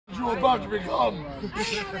about to become. I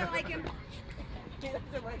don't know, like him. He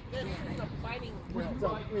doesn't like this. It's a fighting But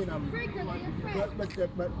Freak doesn't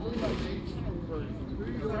get but we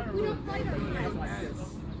don't fight our friends.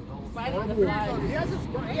 fighting. he has his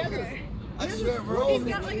I swear, we're all He's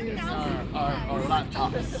got like 1,000 our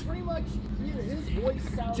laptops. pretty much his voice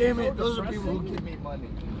sounds. Damn so it, those are depressing. people who give me money.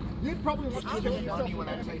 You'd probably want to kill yourself money when I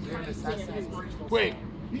play trying to Assassin's stand Creed. his Wait.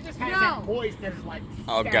 He just has No. that voice that is like.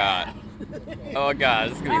 Oh god. Oh god,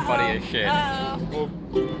 this is gonna be funny as shit.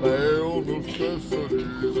 Bare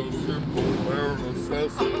necessities, a simple bare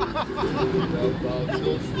necessity. About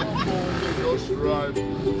just right.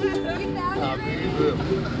 I mean the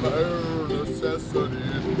bare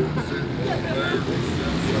necessities, simple bare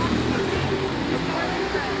necessities.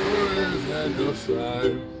 And just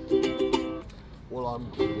right. Well, I'm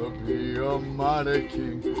gonna be a mighty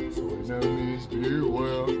king, so enemies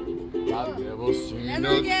beware. I've never seen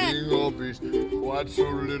a king or beast quite so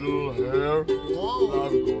little hair. I'm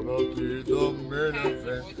gonna be the main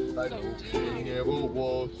event like no king ever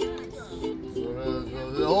was.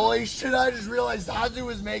 Holy shit, I just realized Zazu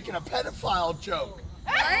was making a pedophile joke.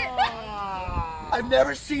 I've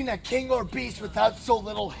never seen a king or beast without so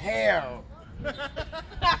little hair.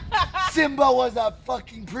 Simba was a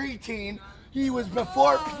fucking preteen. He was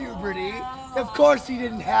before puberty. Of course he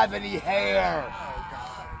didn't have any hair.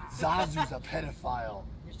 Zazu's a pedophile.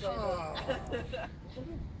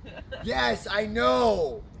 Yes, I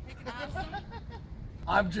know.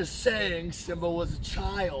 I'm just saying Simba was a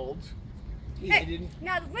child. He Hey, didn't.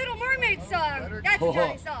 now the Little Mermaid song. That's a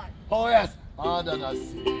Johnny song. Oh yes. Under the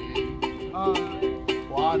sea.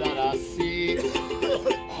 Under the sea.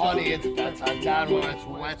 Honey, it's better down when it's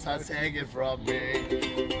wetter. Take it from me.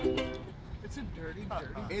 It's a dirty.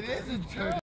 It is a dirty.